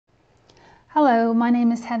Hello, my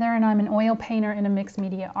name is Heather and I'm an oil painter and a mixed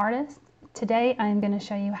media artist. Today I'm going to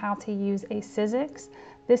show you how to use a sizzix.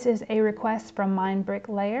 This is a request from Mind Brick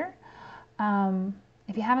Layer.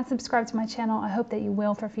 If you haven't subscribed to my channel, I hope that you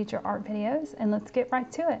will for future art videos, and let's get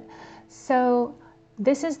right to it. So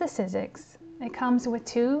this is the sizzix. It comes with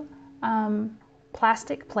two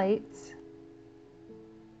plastic plates,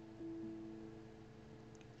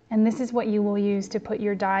 and this is what you will use to put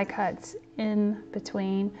your die cuts in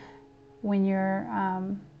between when you're,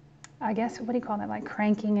 I guess, what do you call that, like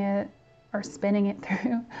cranking it or spinning it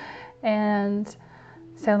through. And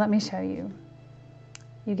so let me show you.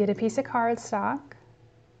 You get a piece of cardstock,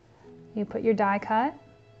 you put your die cut,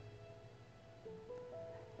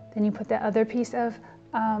 then you put the other piece of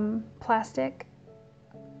plastic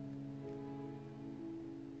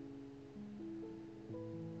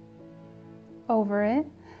over it,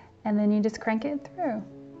 and then you just crank it through.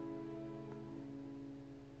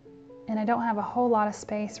 And I don't have a whole lot of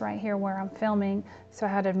space right here where I'm filming, so I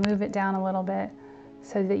had to move it down a little bit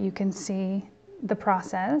so that you can see the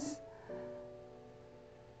process.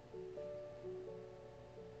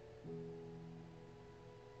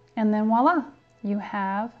 And then voila, you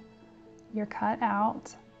have your cut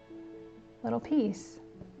out little piece.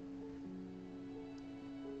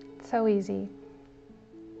 So easy.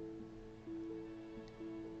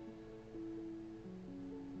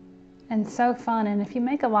 And so fun. And if you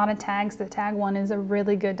make a lot of tags, the tag one is a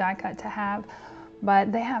really good die cut to have,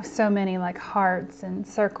 but they have so many, like hearts and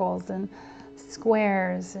circles and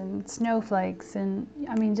squares and snowflakes, and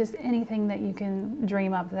I mean just anything that you can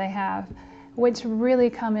dream up they have, which really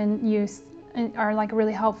come in use and are like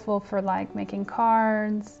really helpful for like making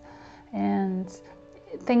cards and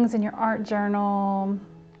things in your art journal,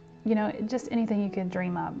 you know, just anything you could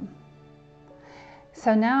dream up.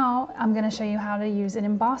 So now I'm going to show you how to use an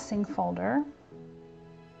embossing folder.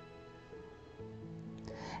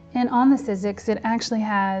 And on the sizzix, it actually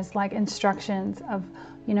has like instructions of,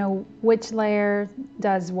 you know, which layer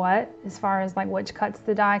does what, as far as like which cuts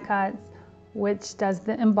the die cuts, which does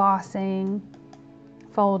the embossing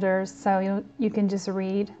folders. So you can just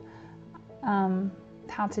read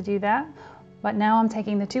how to do that. But now I'm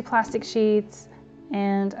taking the two plastic sheets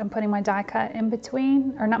and I'm putting my die cut in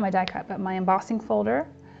between, or not my die cut, but my embossing folder,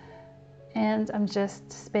 and I'm just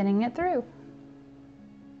spinning it through.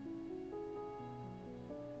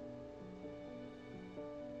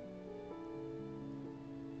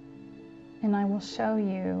 And I will show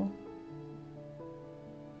you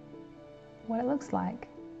what it looks like.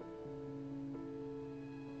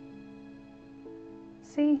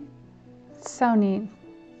 See? So neat.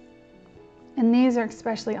 And these are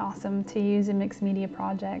especially awesome to use in mixed media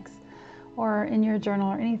projects or in your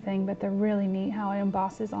journal or anything, but they're really neat how it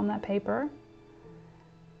embosses on that paper.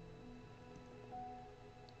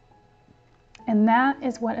 And that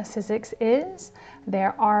is what a sizzix is.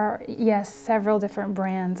 There are, yes, several different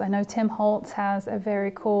brands. I know Tim Holtz has a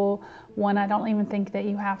very cool one. I don't even think that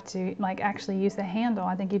you have to like actually use the handle.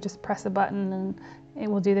 I think you just press a button and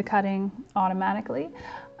it will do the cutting automatically.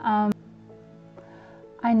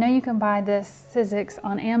 I know you can buy this sizzix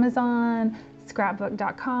on Amazon,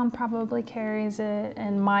 scrapbook.com probably carries it,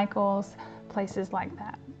 and Michael's, places like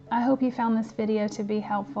that. I hope you found this video to be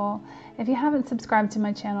helpful. If you haven't subscribed to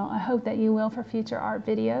my channel, I hope that you will for future art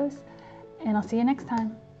videos, and I'll see you next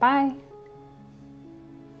time. Bye!